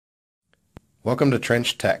Welcome to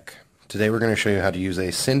cen-tech. Today we're going to show you how to use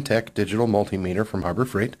a cen-tech digital multimeter from Harbor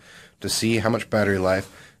Freight to see how much battery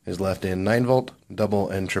life is left in 9-volt, double,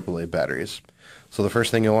 and AAA batteries. So the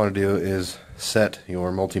first thing you'll want to do is set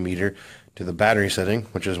your multimeter to the battery setting,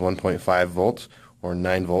 which is 1.5 volts or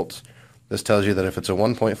 9 volts. This tells you that if it's a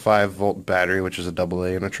 1.5 volt battery, which is a AA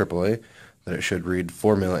and a AAA, that it should read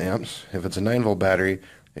 4 milliamps. If it's a 9 volt battery,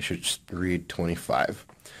 it should read 25.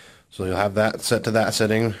 So you'll have that set to that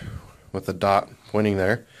setting with the dot pointing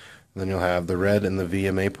there. And then you'll have the red in the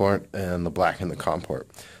VMA port and the black in the COM port.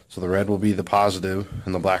 So the red will be the positive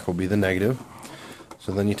and the black will be the negative.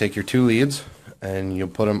 So then you take your two leads and you'll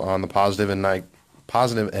put them on the positive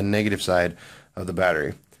and negative side of the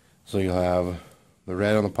battery. So you'll have the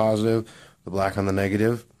red on the positive, the black on the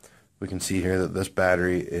negative. We can see here that this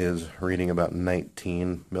battery is reading about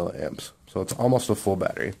 19 milliamps. So it's almost a full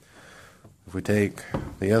battery. If we take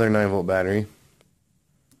the other 9 volt battery,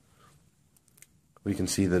 we can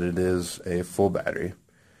see that it is a full battery.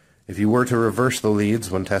 If you were to reverse the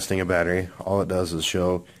leads when testing a battery, all it does is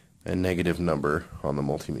show a negative number on the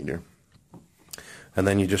multimeter. And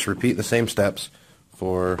then you just repeat the same steps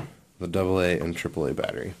for the AA and AAA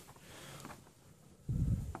battery.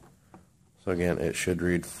 So again, it should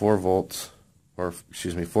read 4 volts, or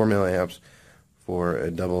excuse me, 4 milliamps for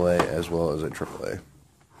a AA as well as a AAA.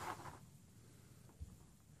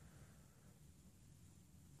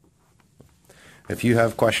 If you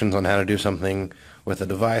have questions on how to do something with a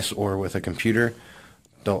device or with a computer,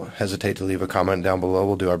 don't hesitate to leave a comment down below.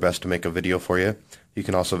 We'll do our best to make a video for you. You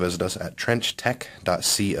can also visit us at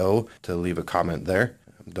cen-tech.co to leave a comment there.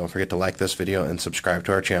 Don't forget to like this video and subscribe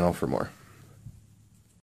to our channel for more.